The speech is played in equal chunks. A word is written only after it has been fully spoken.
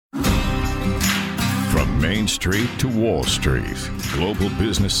Main Street to Wall Street, global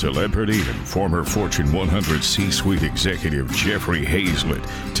business celebrity and former Fortune 100 C-suite executive Jeffrey Hayzlett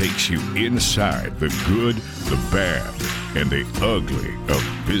takes you inside the good, the bad, and the ugly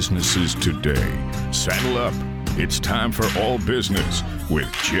of businesses today. Saddle up. It's time for All Business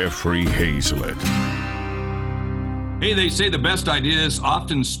with Jeffrey Hayzlett. Hey, they say the best ideas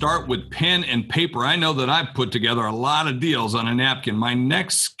often start with pen and paper. I know that I've put together a lot of deals on a napkin. My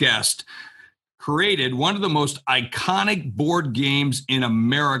next guest created one of the most iconic board games in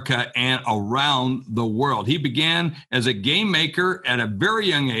America and around the world. He began as a game maker at a very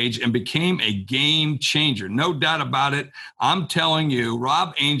young age and became a game changer. No doubt about it. I'm telling you,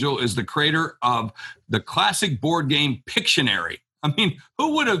 Rob Angel is the creator of the classic board game Pictionary. I mean,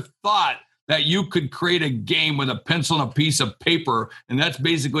 who would have thought that you could create a game with a pencil and a piece of paper, and that's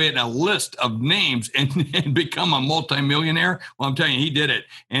basically it, and a list of names, and become a multimillionaire? Well, I'm telling you, he did it.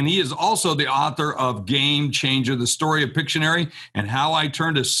 And he is also the author of Game Changer, the story of Pictionary, and how I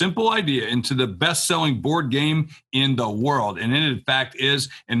turned a simple idea into the best-selling board game in the world. And it, in fact, is,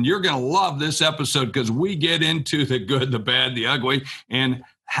 and you're going to love this episode because we get into the good, the bad, the ugly, and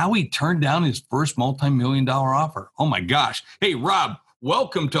how he turned down his first multimillion-dollar offer. Oh, my gosh. Hey, Rob,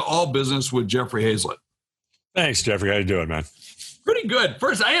 welcome to All Business with Jeffrey Hayzlett. Thanks, Jeffrey. How you doing, man? Pretty good.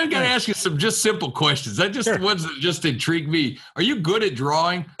 First, I got to ask you some just simple questions. Ones that just intrigue me. Are you good at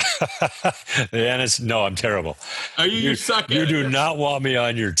drawing? No, I'm terrible. You suck at it. You do not want me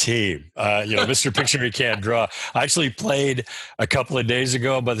on your team. Mr. Pictionary can't draw. I actually played a couple of days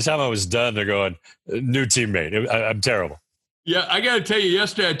ago. By the time I was done, they're going, new teammate. I'm terrible. Yeah, I got to tell you,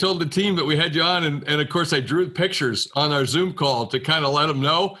 yesterday I told the team that we had you on, and of course I drew pictures on our Zoom call to kind of let them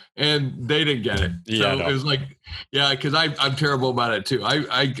know, and they didn't get it. Yeah, so it was like, yeah, because I'm terrible about it too.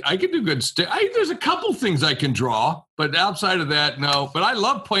 I can do good. There's a couple things I can draw, but outside of that, no. But I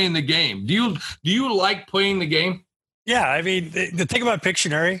love playing the game. Do you like playing the game? Yeah, I mean, the thing about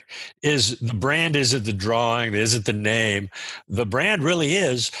Pictionary is the brand isn't the drawing, isn't the name. The brand really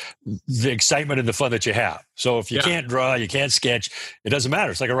is the excitement and the fun that you have. So if you can't draw, you can't sketch, it doesn't matter.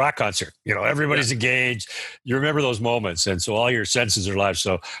 It's like a rock concert. Everybody's engaged. You remember those moments. And so all your senses are live.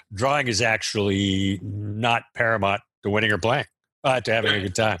 So drawing is actually not paramount to winning or playing, to having a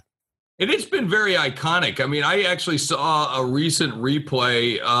good time. And it's been very iconic. I mean, I actually saw a recent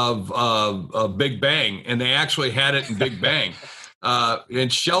replay of Big Bang, and they actually had it in Big Bang.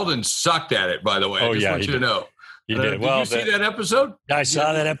 And Sheldon sucked at it, by the way. I just want you to know. He did. Did you see that episode? I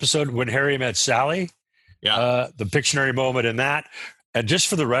saw that episode when Harry met Sally. Yeah. The Pictionary moment in that. And just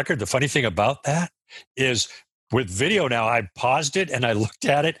for the record, the funny thing about that is with video now, I paused it and I looked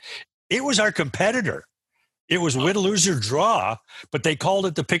at it. It was our competitor. It was win, lose, or draw, but they called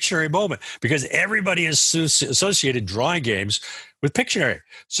it the Pictionary moment because everybody has associated drawing games with Pictionary.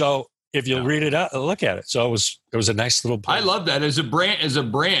 So if you read it out, look at it. So it was a nice little play. I love that as a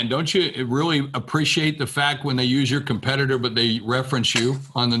brand. Don't you really appreciate the fact when they use your competitor, but they reference you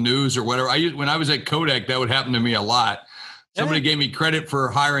on the news or whatever? When I was at Kodak, that would happen to me a lot. Somebody gave me credit for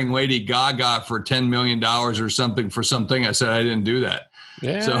hiring Lady Gaga for $10 million or something for something. I said I didn't do that.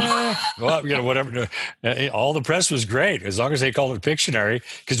 Yeah. So. Well, whatever. All the press was great as long as they called it Pictionary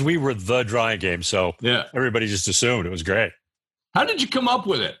because we were the drawing game. So everybody just assumed it was great. How did you come up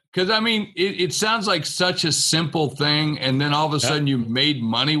with it? Because, I mean, it sounds like such a simple thing, and then all of a sudden you made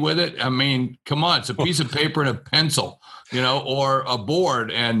money with it. I mean, come on. It's a piece of paper and a pencil, or a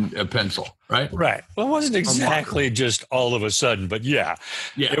board and a pencil, right? Right. Well, it wasn't exactly just all of a sudden, but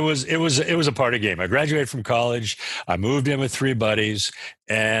it was a party game. I graduated from college. I moved in with 3 buddies,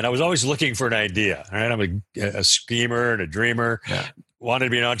 and I was always looking for an idea. Right? I'm a schemer and a dreamer. Yeah. Wanted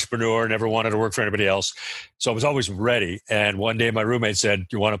to be an entrepreneur, never wanted to work for anybody else. So I was always ready. And one day my roommate said,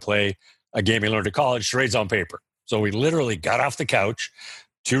 "Do you want to play a game you learned at college, charades on paper?" So we literally got off the couch,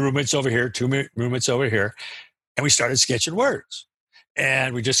 2 roommates over here, 2 roommates over here, and we started sketching words.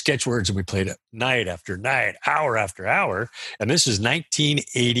 And we just sketched words and we played it night after night, hour after hour. And this is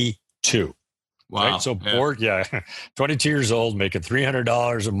 1982. Wow. Right? So 22 years old, making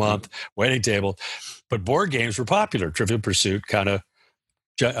 $300 a month, waiting table. But board games were popular. Trivial Pursuit kind of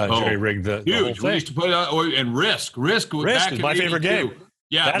Jerry rigged the whole thing. We used to put it out, and Risk. Risk is my favorite game.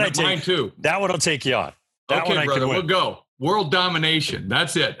 Yeah, mine too. That one will take you on. Okay, brother, we'll go. World domination.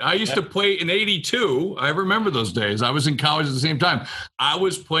 That's it. I used to play in 82. I remember those days. I was in college at the same time. I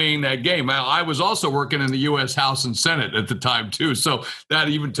was playing that game. I was also working in the U.S. House and Senate at the time, too. So that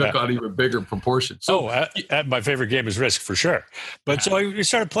even took on even bigger proportions. So, my favorite game is Risk, for sure. But so we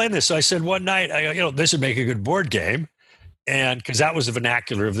started playing this. So I said one night, this would make a good board game. And because that was the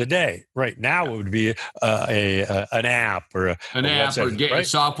vernacular of the day. Right now, it would be an app or a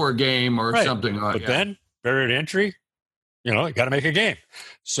software game or something like that. But then barrier to entry, you got to make a game.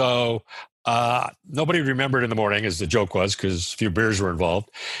 So nobody remembered in the morning, as the joke was, because a few beers were involved.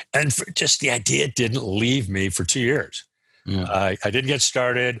 And just the idea didn't leave me for 2 years. Yeah. I didn't get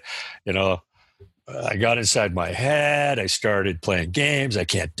started. I got inside my head. I started playing games. I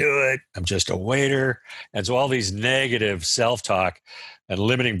can't do it. I'm just a waiter. And so all these negative self-talk and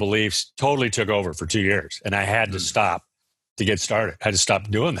limiting beliefs totally took over for 2 years. And I had to stop to get started. I had to stop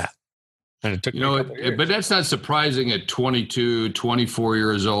doing that. And it took me but that's not surprising at 22, 24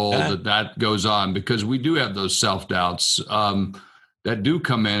 years old that goes on, because we do have those self-doubts that do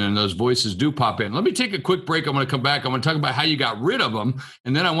come in, and those voices do pop in. Let me take a quick break. I'm going to come back. I'm going to talk about how you got rid of them.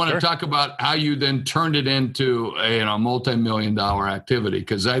 And then I want to talk about how you then turned it into a multi-million-dollar activity,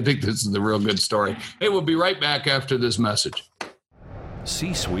 because I think this is the real good story. Hey, we'll be right back after this message.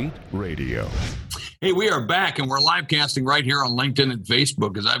 C-Suite Radio. Hey, we are back, and we're live casting right here on LinkedIn and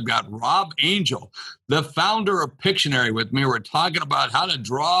Facebook, as I've got Rob Angel, the founder of Pictionary, with me. We're talking about how to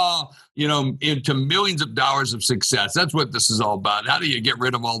draw, into millions of dollars of success. That's what this is all about. How do you get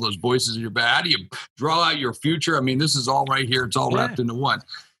rid of all those voices in your back? How do you draw out your future? I mean, this is all right here. It's all wrapped into one.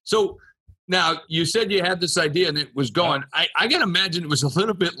 So now, you said you had this idea and it was going. I can imagine it was a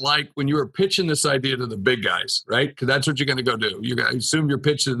little bit like when you were pitching this idea to the big guys, right? Because that's what you're going to go do. You assume you're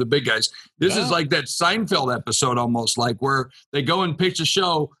pitching to the big guys. This is like that Seinfeld episode, almost like, where they go and pitch a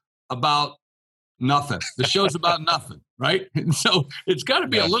show about nothing. The show's about nothing, right? And so it's got to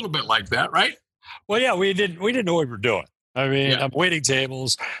be a little bit like that, right? Well, yeah, we didn't know what we were doing. I mean, I'm waiting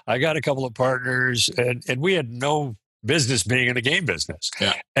tables. I got a couple of partners, and we had no business being in the game business.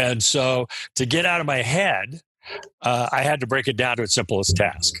 Yeah. And so to get out of my head, I had to break it down to its simplest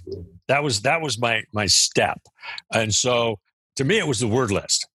task. That was my step. And so to me, it was the word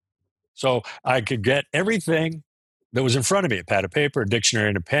list. So I could get everything that was in front of me, a pad of paper, a dictionary,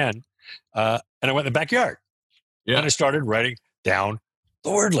 and a pen. And I went in the backyard. Yeah. And I started writing down the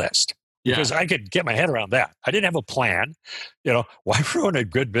word list. Because I could get my head around that. I didn't have a plan. Why ruin a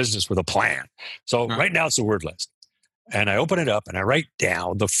good business with a plan? So right now it's the word list. And I open it up and I write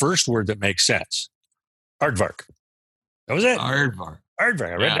down the first word that makes sense. Aardvark. That was it. Aardvark.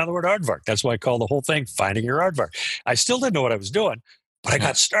 Aardvark. I read down the word aardvark. That's why I call the whole thing Finding Your Aardvark. I still didn't know what I was doing, but I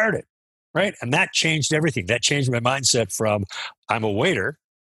got started, right? And that changed everything. That changed my mindset from I'm a waiter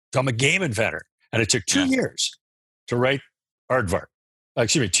to I'm a game inventor. And it took 2 years to write aardvark.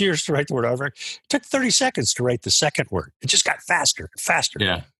 2 years to write the word aardvark. It took 30 seconds to write the second word. It just got faster and faster.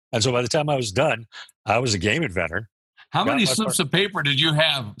 Yeah. And so by the time I was done, I was a game inventor. How many slips of paper did you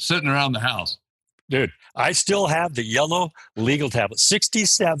have sitting around the house? Dude, I still have the yellow legal tablet,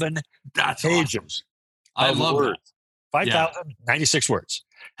 67 pages. Awesome. I love words. 5,096 words.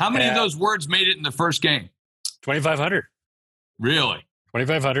 How many of those words made it in the first game? 2,500. Really?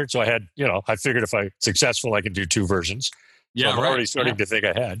 2,500. So I had, I figured if I'm successful, I could do 2 versions. So I'm already starting to think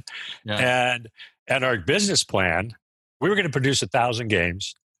ahead. Yeah. And our business plan, we were going to produce 1,000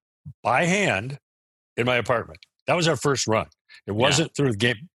 games by hand in my apartment. That was our first run. It wasn't through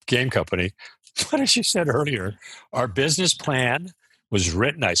the game company. But as you said earlier, our business plan was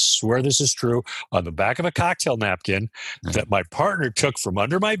written, I swear this is true, on the back of a cocktail napkin that my partner took from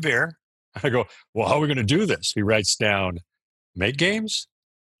under my beer. I go, well, how are we going to do this? He writes down, make games,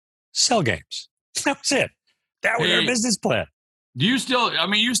 sell games. That was it. That was our business plan. Do you still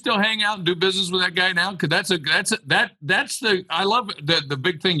hang out and do business with that guy now? Because I love the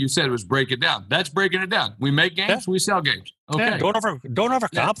big thing you said was break it down. That's breaking it down. We make games, we sell games. Okay. Yeah, don't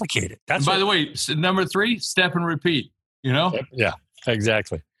overcomplicate it. By the way, number 3, step and repeat, Yeah,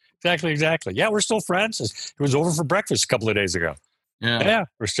 exactly. Yeah, we're still friends. It was over for breakfast a couple of days ago. Yeah,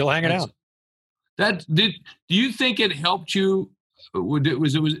 we're still hanging out. Do you think it helped you?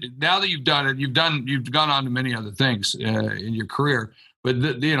 Was now that you've done it, you've gone on to many other things in your career, but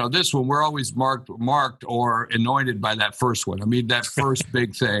this one, we're always marked or anointed by that first one. I mean, that first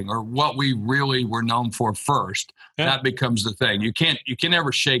big thing, or what we really were known for first, that becomes the thing. You can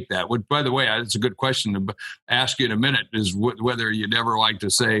never shake that. Which, by the way, it's a good question to ask you in a minute, is whether you'd ever like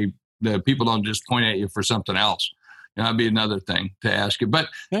to say that people don't just point at you for something else. That'd be another thing to ask you. But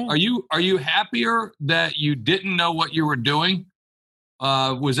are you happier that you didn't know what you were doing?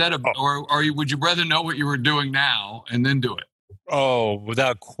 Was that or would you rather know what you were doing now and then do it? Oh,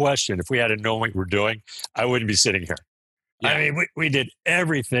 without question. If we had to know what we were doing, I wouldn't be sitting here. Yeah. I mean, we did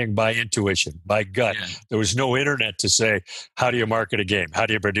everything by intuition, by gut. Yeah. There was no internet to say, how do you market a game? How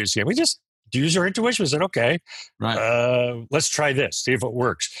do you produce a game? We just used our intuition. We said, okay, let's try this, see if it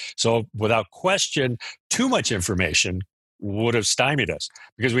works. So without question, too much information would have stymied us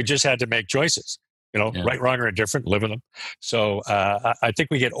because we just had to make choices. Right, wrong, or indifferent, live with them. So I think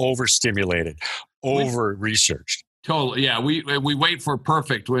we get overstimulated. over-researched. Totally. Yeah. We wait for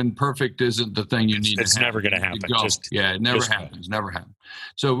perfect when perfect isn't the thing you need. It's never going to happen. It never happens. Never happens.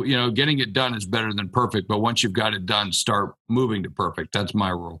 So, getting it done is better than perfect. But once you've got it done, start moving to perfect. That's my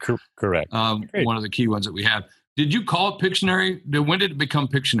rule. Correct. One of the key ones that we have. Did you call it Pictionary? When did it become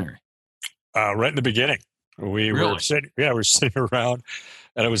Pictionary? Right in the beginning. We're sitting around,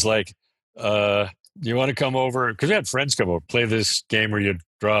 and it was like, you want to come over? Because we had friends come over, play this game where you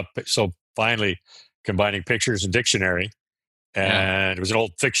draw. So finally, combining pictures and dictionary, and it was an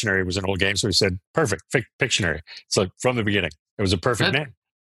old Fictionary. It was an old game, so we said perfect Pictionary. So from the beginning, it was a perfect name.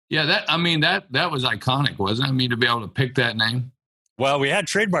 Yeah, that was iconic, wasn't it? I mean, to be able to pick that name. Well, we had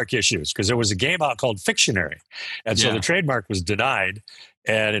trademark issues because there was a game out called Fictionary, and so the trademark was denied.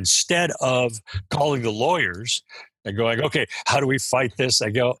 And instead of calling the lawyers and going, okay, how do we fight this?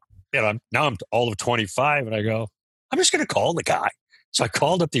 I go, I'm all of 25, and I go, I'm just going to call the guy. So I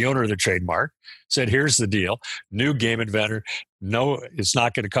called up the owner of the trademark, said, here's the deal. New game inventor. No, it's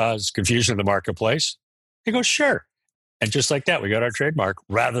not going to cause confusion in the marketplace. He goes, sure. And just like that, we got our trademark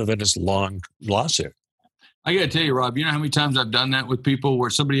rather than this long lawsuit. I got to tell you, Rob, you know how many times I've done that with people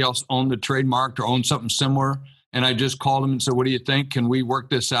where somebody else owned the trademark or owned something similar? And I just called them and said, what do you think? Can we work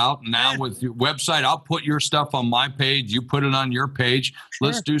this out? And now with your website, I'll put your stuff on my page. You put it on your page. Sure.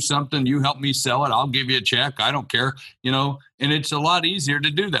 Let's do something. You help me sell it. I'll give you a check. I don't care. And it's a lot easier to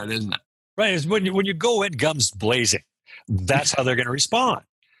do that, isn't it? Right. It's when you go in guns blazing, that's how they're going to respond.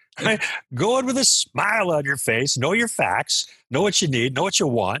 Right? Go in with a smile on your face, know your facts, know what you need, know what you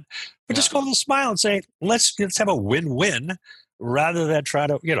want, but just go with a smile and say, let's have a win-win. Rather than try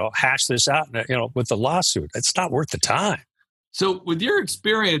to, hash this out, with the lawsuit. It's not worth the time. So with your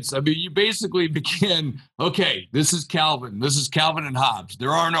experience, I mean, you basically began, okay, this is Calvin and Hobbes. There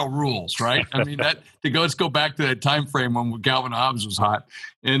are no rules, right? I mean, let's go back to that time frame when Calvin and Hobbes was hot.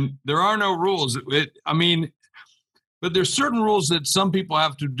 And there are no rules. But there's certain rules that some people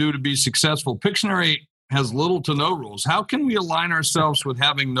have to do to be successful. Pictionary has little to no rules. How can we align ourselves with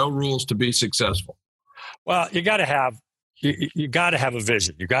having no rules to be successful? Well, you got to have a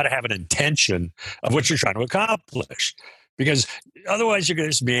vision. You got to have an intention of what you're trying to accomplish, because otherwise you're going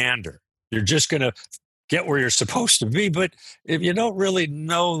to just meander. You're just going to get where you're supposed to be. But if you don't really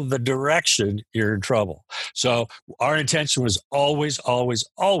know the direction, you're in trouble. So our intention was always, always,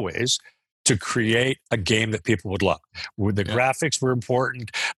 always to create a game that people would love. The graphics were important.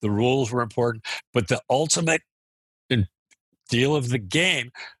 The rules were important. But the ultimate deal of the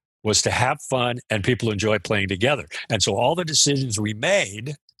game was to have fun and people enjoy playing together. And so all the decisions we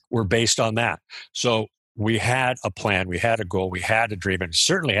made were based on that. So we had a plan, we had a goal, we had a dream, and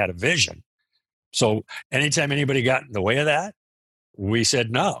certainly had a vision. So anytime anybody got in the way of that, we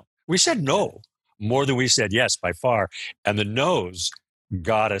said no. We said no more than we said yes by far. And the no's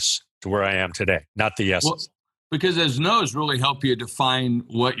got us to where I am today, not the yeses. Well, because those no's really help you define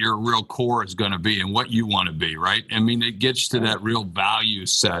what your real core is going to be and what you want to be, right? I mean, it gets to that real value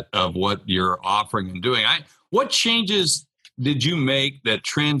set of what you're offering and doing. What changes did you make that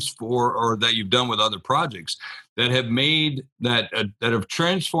or that you've done with other projects that have made that have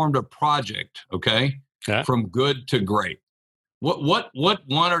transformed a project, from good to great? What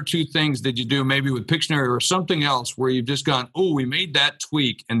one or two things did you do maybe with Pictionary or something else where you've just gone, oh, we made that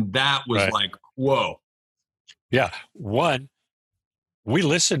tweak and that was like, whoa. Yeah. One, we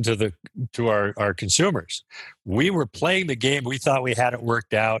listened to our consumers. We were playing the game. We thought we had it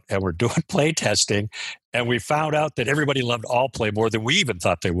worked out, and we're doing play testing. And we found out that everybody loved all play more than we even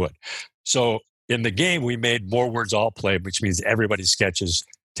thought they would. So in the game, we made more words all play, which means everybody sketches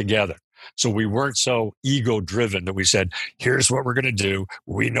together. So we weren't so ego driven that we said, here's what we're going to do.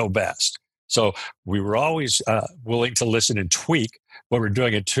 We know best. So we were always willing to listen and tweak what we're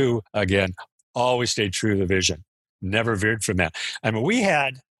doing. And two, again, always stayed true to the vision, never veered from that. I mean, we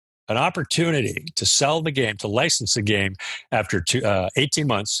had an opportunity to sell the game, to license the game after 18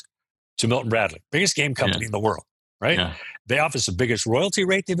 months to Milton Bradley, biggest game company in the world, right? Yeah. They offer us the biggest royalty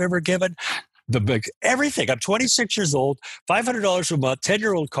rate they've ever given, everything. I'm 26 years old, $500 a month,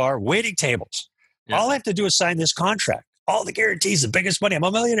 10-year-old car, waiting tables. Yeah. All I have to do is sign this contract. All the guarantees, the biggest money. I'm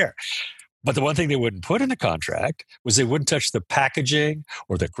a millionaire. But the one thing they wouldn't put in the contract was they wouldn't touch the packaging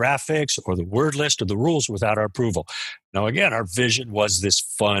or the graphics or the word list or the rules without our approval. Now, again, our vision was this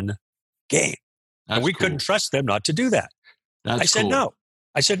fun game. And we couldn't trust them not to do that. I said no.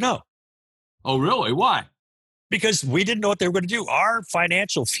 Oh, really? Why? Because we didn't know what they were going to do. Our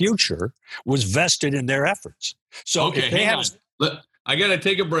financial future was vested in their efforts. So if they have... I got to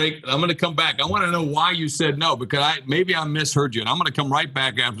take a break. I'm going to come back. I want to know why you said no, because maybe I misheard you, and I'm going to come right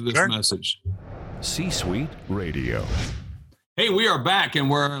back after this message. C-Suite Radio. Hey, we are back and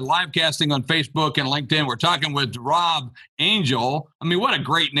we're live casting on Facebook and LinkedIn. We're talking with Rob Angel. I mean, what a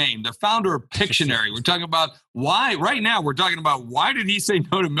great name. The founder of Pictionary. We're talking about why did he say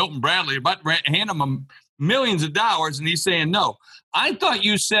no to Milton Bradley, about to hand him millions of dollars, and he's saying no. I thought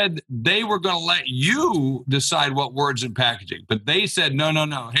you said they were going to let you decide what words and packaging, but they said, no.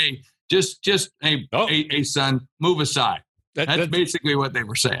 Hey, hey, son, move aside. That's basically what they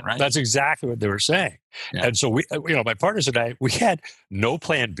were saying, right? That's exactly what they were saying. Yeah. And so we, my partners and I, we had no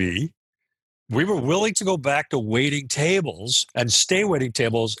plan B. We were willing to go back to waiting tables and stay waiting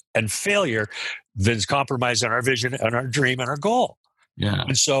tables, and failure than compromise on our vision and our dream and our goal. Yeah.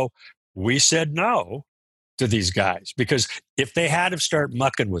 And so we said no to these guys, because if they had to start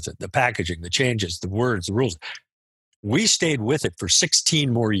mucking with it, the packaging, the changes, the words, the rules, we stayed with it for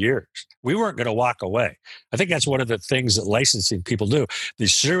 16 more years. We weren't going to walk away. I think that's one of the things that licensing people do.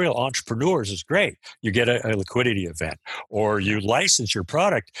 These serial entrepreneurs is great. You get a liquidity event or you license your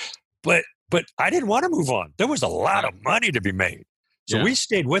product, but I didn't want to move on. There was a lot of money to be made. So we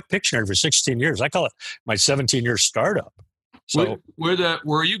stayed with Pictionary for 16 years. I call it my 17-year startup. So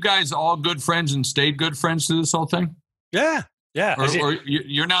were you guys all good friends and stayed good friends through this whole thing? Yeah. Yeah. Or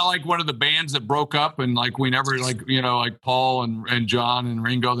you're not like one of the bands that broke up and like we never like Paul and John and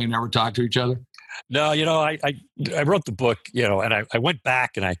Ringo, they never talked to each other? No, I wrote the book, and I went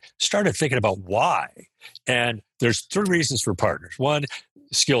back and I started thinking about why. And there's 3 reasons for partners. One,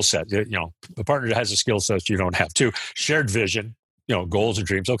 skill set. The partner that has a skill set you don't have. 2, shared vision, goals and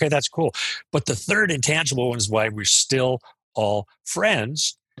dreams. Okay, that's cool. But the third intangible one is why we're still all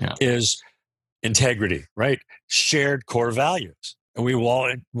friends is integrity, right? Shared core values. And we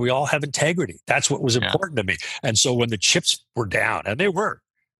all have integrity. That's what was important to me. And so when the chips were down, and they were,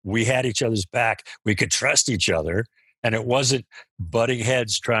 we had each other's back. We could trust each other. And it wasn't butting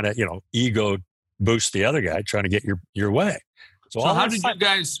heads trying to, ego boost the other guy, trying to get your way. So how did you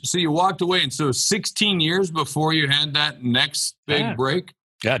guys, so you walked away, and so 16 years before you had that next big break?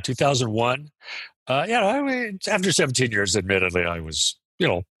 Yeah, 2001. After 17 years, admittedly, I was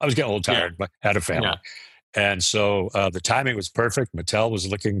getting a little tired, but had a family. Yeah. And so the timing was perfect. Mattel was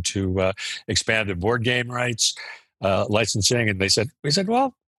looking to expand their board game rights, licensing. And we said,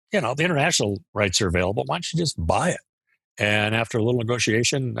 well, the international rights are available. Why don't you just buy it? And after a little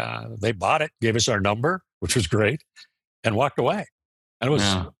negotiation, they bought it, gave us our number, which was great, and walked away. And it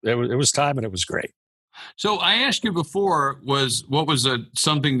was time, and it was great. So I asked you before, what was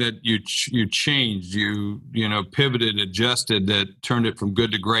something that you changed, you pivoted, adjusted, that turned it from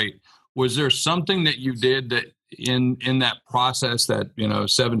good to great? Was there something that you did that in that process that,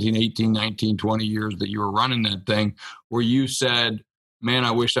 17, 18, 19, 20 years that you were running that thing, where you said, man,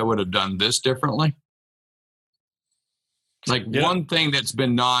 I wish I would have done this differently? Like one thing that's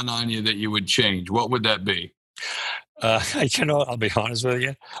been gnawing on you that you would change, what would that be? I'll be honest with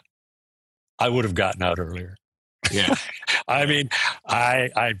you. I would have gotten out earlier. Yeah. I mean,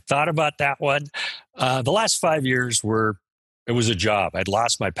 I thought about that one. The last 5 years it was a job. I'd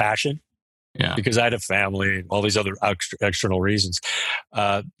lost my passion because I had a family, all these other external reasons.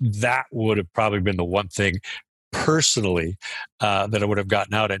 That would have probably been the one thing personally that I would have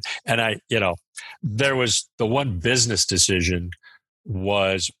gotten out in. And there was the one business decision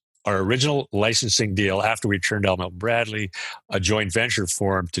was our original licensing deal after we turned down Milton Bradley, a joint venture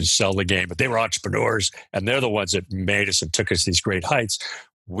formed to sell the game. But they were entrepreneurs, and they're the ones that made us and took us these great heights.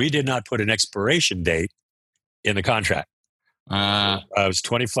 We did not put an expiration date in the contract. I was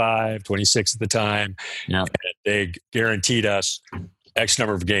 25, 26 at the time. Yeah. And they guaranteed us X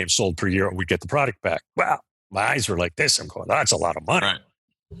number of games sold per year, and we'd get the product back. Wow. My eyes were like this. I'm going, that's a lot of money. Right.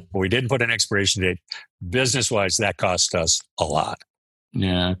 But we didn't put an expiration date. Business-wise, that cost us a lot.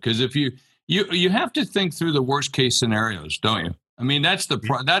 Yeah, because if you have to think through the worst case scenarios, don't you? I mean, that's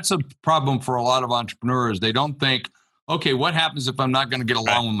a problem for a lot of entrepreneurs. They don't think, okay, what happens if I'm not going to get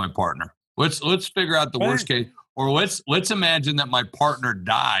along with my partner? Let's figure out the worst case, or let's imagine that my partner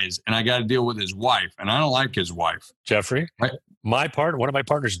dies and I got to deal with his wife, and I don't like his wife. Jeffrey, right? One of my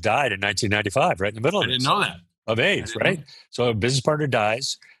partners died in 1995, right in the middle of it. I didn't know that. Of AIDS, right? So a business partner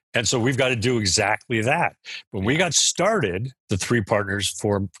dies. And so we've got to do exactly that. When we got started, the 3 partners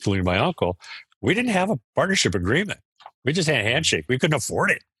formed, including my uncle, we didn't have a partnership agreement. We just had a handshake. We couldn't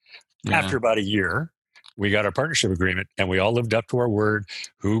afford it. Yeah. After about a year, we got our partnership agreement, and we all lived up to our word,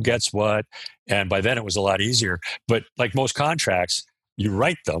 who gets what. And by then it was a lot easier. But like most contracts, you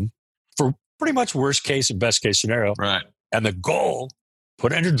write them for pretty much worst case and best case scenario. Right. And the goal,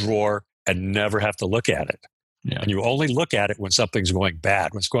 put it in a drawer and never have to look at it. Yeah. And you only look at it when something's going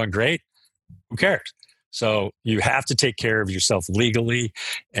bad. When it's going great, who cares? So you have to take care of yourself legally,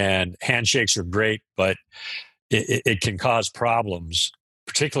 and handshakes are great, but it can cause problems,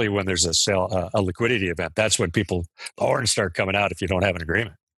 particularly when there's a liquidity event. That's when the horns start coming out if you don't have an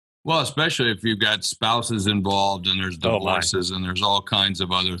agreement. Well, especially if you've got spouses involved and there's divorces and there's all kinds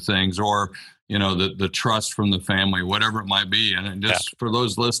of other things, or, the trust from the family, whatever it might be. And just for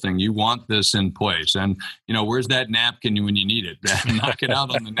those listening, you want this in place. And, where's that napkin when you need it? Knock it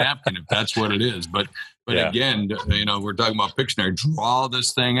out on the napkin if that's what it is. But again, we're talking about Pictionary. Draw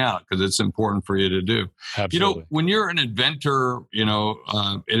this thing out because it's important for you to do. Absolutely. When you're an inventor,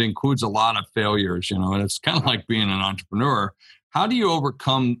 it includes a lot of failures, and it's kind of like being an entrepreneur. How do you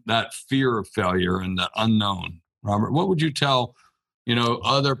overcome that fear of failure and the unknown, Robert? What would you tell,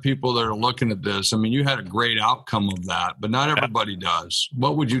 other people that are looking at this? I mean, you had a great outcome of that, but not everybody does.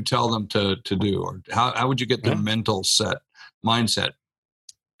 What would you tell them to do? Or how would you get their mental mindset?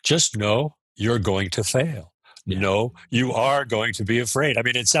 Just know you're going to fail. Yeah. No, you are going to be afraid. I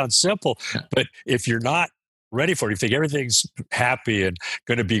mean, it sounds simple, but if you're not ready for it, you think everything's happy and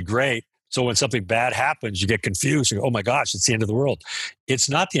going to be great. So when something bad happens, you get confused. You go, oh my gosh, it's the end of the world. It's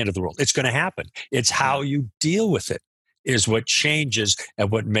not the end of the world. It's going to happen. It's how you deal with it is what changes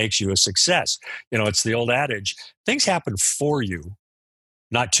and what makes you a success. It's the old adage, things happen for you,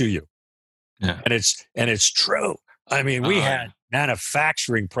 not to you. Yeah. And it's true. I mean, we had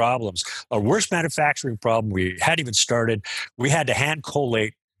manufacturing problems. Our worst manufacturing problem we hadn't even started. We had to hand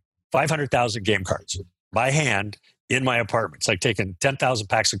collate 500,000 game cards by hand in my apartment. It's like taking 10,000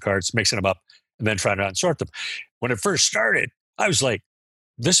 packs of cards, mixing them up, and then trying to unsort them. When it first started, I was like,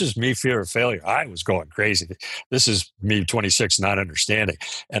 this is me, fear of failure. I was going crazy. This is me, 26, not understanding.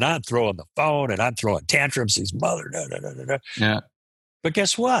 And I'm throwing the phone and I'm throwing tantrums. These Yeah. But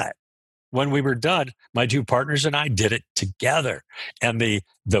guess what? When we were done, my two partners and I did it together. And the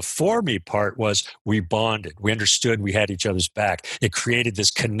for me part was we bonded. We understood we had each other's back. It created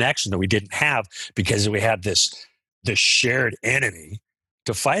this connection that we didn't have because we had this shared enemy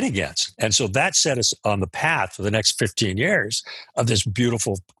to fight against. And so that set us on the path for the next 15 years of this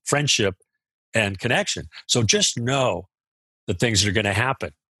beautiful friendship and connection. So just know the things that are going to happen.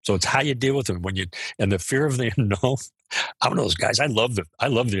 So it's how you deal with them and the fear of the unknown. I'm one of those guys. I love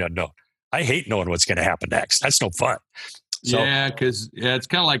the unknown. I hate knowing what's going to happen next. That's no fun. So, because it's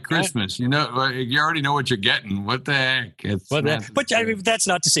kind of like Christmas. You already know what you're getting. What the heck? But I mean, that's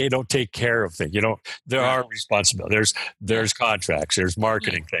not to say you don't take care of things. There are responsibilities. There's contracts. There's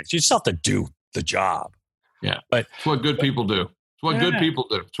marketing things. You just have to do the job. Yeah, but it's what good people do. It's what good people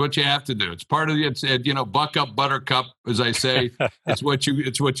do. It's what you have to do. It's part of the. Buck up, buttercup, as I say. It's what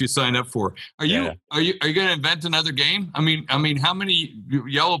you sign up for. Are you going to invent another game? I mean, how many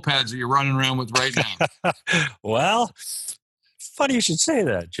yellow pads are you running around with right now? Well, funny you should say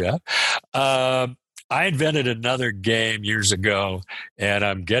that, Jeff. I invented another game years ago, and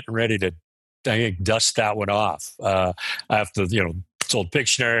I'm getting ready to dust that one off. I have to, sold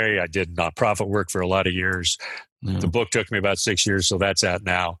Pictionary. I did nonprofit work for a lot of years. Yeah. The book took me about 6 years, so that's out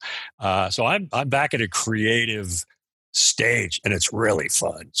now. So I'm back at a creative stage, and it's really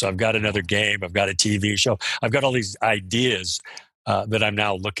fun. So I've got another game. I've got a TV show. I've got all these ideas that I'm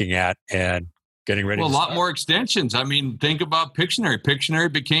now looking at and getting ready. Well, a lot more extensions. I mean, think about Pictionary.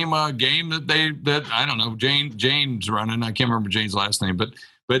 Pictionary became a game that I don't know, Jane's running. I can't remember Jane's last name, but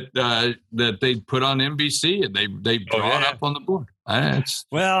that they put on NBC and they brought up on the board.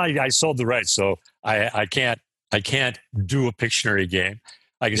 Well, I sold the rights, so I can't do a Pictionary game.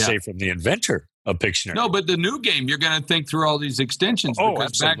 I can say from the inventor of Pictionary. No, but the new game, you're going to think through all these extensions because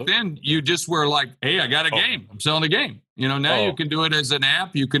absolutely. Back then you just were like, hey, I got a game. I'm selling a game. Now you can do it as an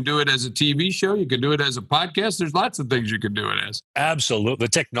app. You can do it as a TV show. You can do it as a podcast. There's lots of things you can do it as. Absolutely.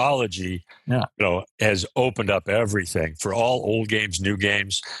 The technology, has opened up everything for all old games, new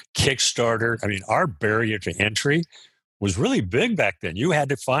games, Kickstarter. I mean, our barrier to entry was really big back then. You had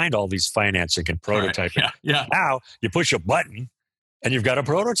to find all these financing and prototyping. Right. Yeah. Now you push a button and you've got a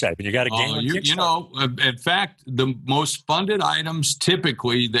prototype and you got a game. In fact, the most funded items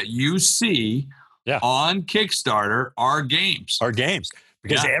typically that you see on Kickstarter are games.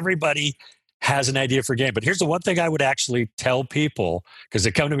 Because everybody has an idea for a game. But here's the one thing I would actually tell people, because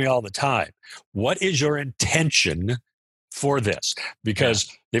they come to me all the time. What is your intention for this? Because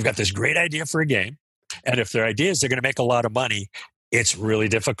they've got this great idea for a game. And if their idea is they're going to make a lot of money, it's really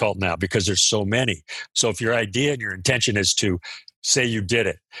difficult now because there's so many. So if your idea and your intention is to say you did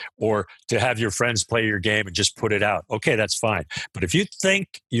it or to have your friends play your game and just put it out, okay, that's fine. But if you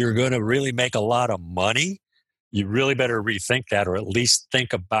think you're going to really make a lot of money, you really better rethink that or at least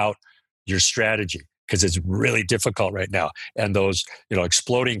think about your strategy because it's really difficult right now. And those,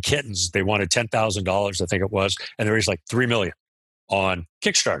 Exploding Kittens, they wanted $10,000, I think it was, and there is like $3 million on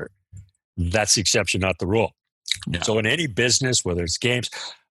Kickstarter. That's the exception, not the rule. Yeah. So in any business, whether it's games,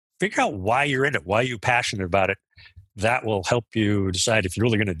 figure out why you're in it, why you're passionate about it. That will help you decide if you're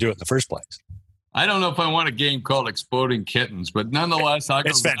really going to do it in the first place. I don't know if I want a game called Exploding Kittens, but nonetheless,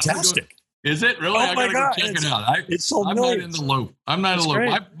 it's fantastic. Is it really? Oh my God. Check it out. It's so I'm not in the loop. I'm not in the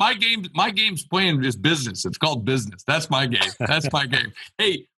loop. My game's playing is business. It's called business. That's my game. That's my game.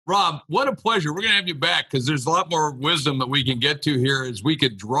 Hey, Rob, what a pleasure. We're going to have you back because there's a lot more wisdom that we can get to here as we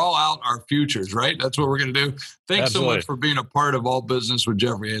could draw out our futures, right? That's what we're going to do. Thanks so much for being a part of All Business with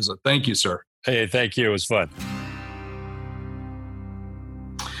Jeffrey Hayzlett. Thank you, sir. Hey, thank you. It was fun.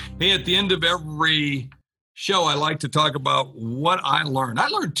 Hey, at the end of every show, I like to talk about what I learned. I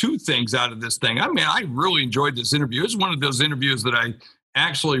learned two things out of this thing. I mean, I really enjoyed this interview. It's one of those interviews that I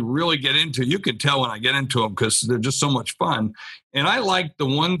actually really get into. You can tell when I get into them because they're just so much fun. And I liked the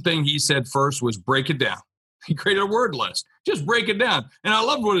one thing he said first was break it down. He created a word list. Just break it down. And I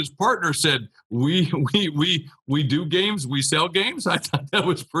loved what his partner said. We do games. We sell games. I thought that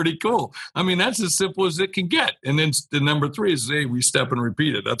was pretty cool. I mean, that's as simple as it can get. And then the number 3 is, hey, we step and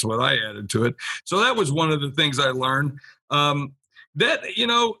repeat it. That's what I added to it. So that was one of the things I learned.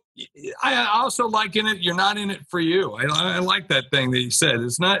 I also like in it, you're not in it for you. I like that thing that he said.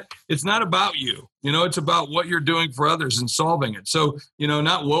 It's not about you. It's about what you're doing for others and solving it. So,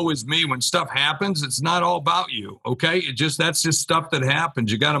 not woe is me when stuff happens. It's not all about you. Okay. That's just stuff that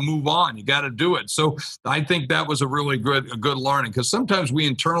happens. You got to move on. You got to do it. So I think that was a really good learning because sometimes we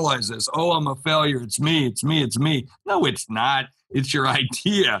internalize this. Oh, I'm a failure. It's me. It's me. It's me. No, it's not. It's your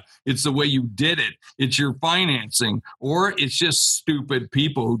idea. It's the way you did it. It's your financing, or it's just stupid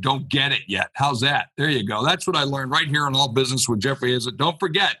people who don't get it yet. How's that? There you go. That's what I learned right here on All Business with Jeffrey Hayzlett. Don't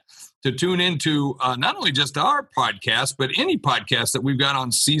forget to tune into not only just our podcast, but any podcast that we've got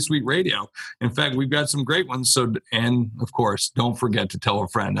on C-Suite Radio. In fact, we've got some great ones. And of course, don't forget to tell a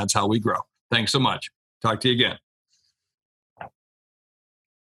friend. That's how we grow. Thanks so much. Talk to you again.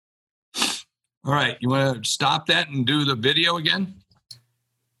 All right, you want to stop that and do the video again?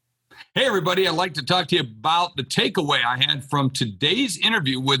 Hey, everybody, I'd like to talk to you about the takeaway I had from today's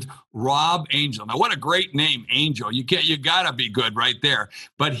interview with Rob Angel. Now, what a great name, Angel. You got to be good right there.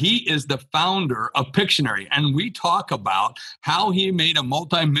 But he is the founder of Pictionary, and we talk about how he made a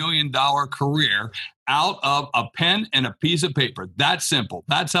multi-million-dollar career out of a pen and a piece of paper. That's simple.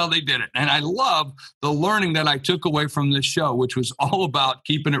 That's how they did it. And I love the learning that I took away from this show, which was all about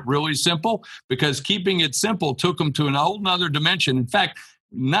keeping it really simple, because keeping it simple took them to an whole nother dimension. In fact,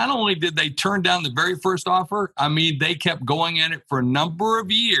 not only did they turn down the very first offer, I mean, they kept going at it for a number of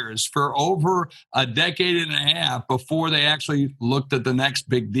years, for over a decade and a half before they actually looked at the next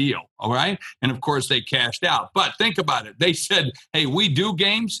big deal. All right. And of course, they cashed out. But think about it. They said, hey, we do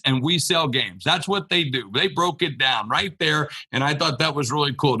games and we sell games. That's what they do. They broke it down right there. And I thought that was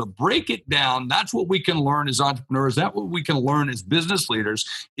really cool to break it down. That's what we can learn as entrepreneurs. That's what we can learn as business leaders,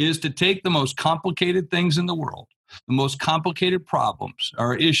 is to take the most complicated things in the world, the most complicated problems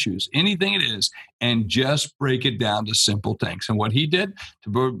or issues, anything it is, and just break it down to simple things. And what he did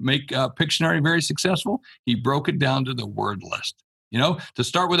to make Pictionary very successful, he broke it down to the word list. To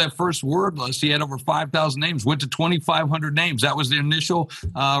start with that first word list, he had over 5,000 names, went to 2,500 names. That was the initial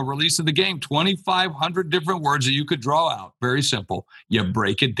release of the game. 2,500 different words that you could draw out. Very simple. You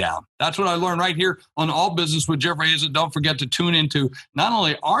break it down. That's what I learned right here on All Business with Jeffrey Hayzlett. Don't forget to tune into not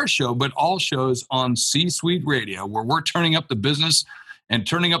only our show, but all shows on C-Suite Radio, where we're turning up the business and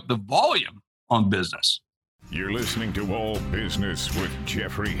turning up the volume on business. You're listening to All Business with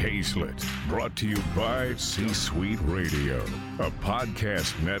Jeffrey Hayzlett, brought to you by C-Suite Radio, a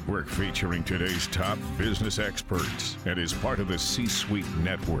podcast network featuring today's top business experts, and is part of the C-Suite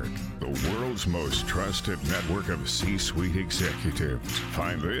Network, the world's most trusted network of C-Suite executives.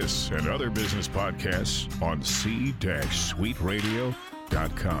 Find this and other business podcasts on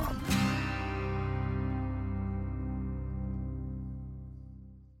c-suiteradio.com.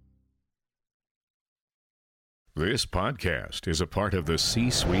 This podcast is a part of the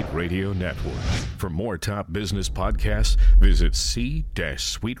C-Suite Radio Network. For more top business podcasts, visit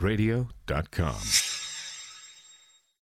c-suiteradio.com.